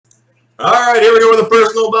Alright, here we go with a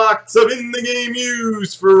personal box of In the Game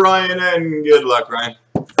Used for RYANN. Good luck, Ryan.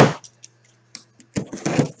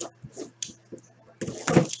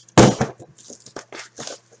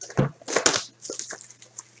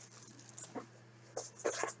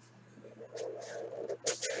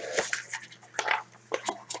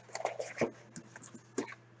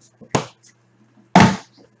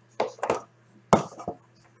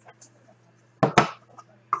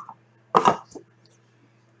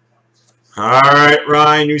 Alright,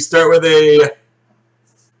 Ryan, you start with a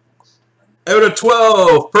out of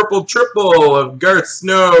 12 purple triple of Garth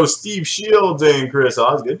Snow, Steve Shields, and Chris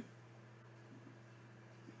Osgood.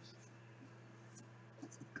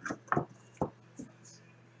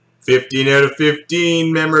 $15 out of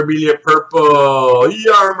 15 memorabilia purple,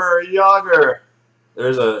 Jaromir Jagr.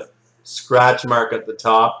 There's a scratch mark at the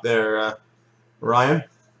top there, Ryan.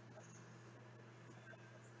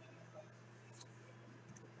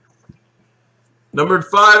 Numbered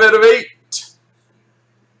 5 out of 8.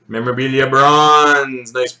 Memorabilia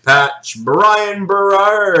bronze. Nice patch. Brian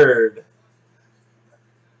Berard.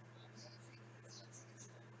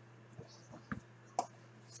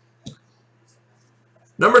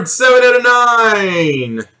 Numbered 7 out of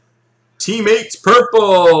 9. Teammates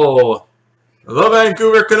purple. The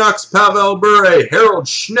Vancouver Canucks, Pavel Bure, Harold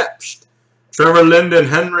Schnepst, Trevor Linden,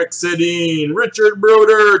 Henrik Sedin, Richard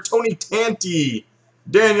Broder, Tony Tanti,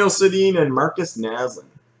 Daniel Sedin, and Marcus Naslin.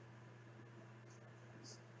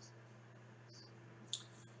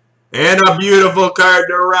 And a beautiful card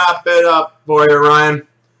to wrap it up for you, Ryan.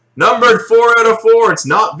 Numbered 4 out of 4. It's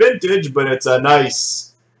not vintage, but it's a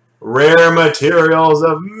nice rare materials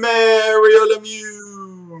of Mario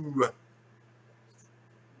Lemieux.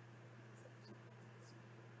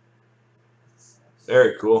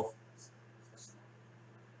 Very cool.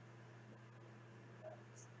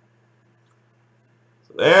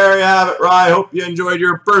 There you have it, Ryan. Hope you enjoyed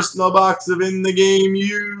your personal box of In the Game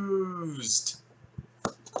Used.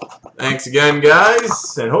 Thanks again,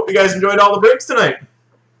 guys, and hope you guys enjoyed all the breaks tonight.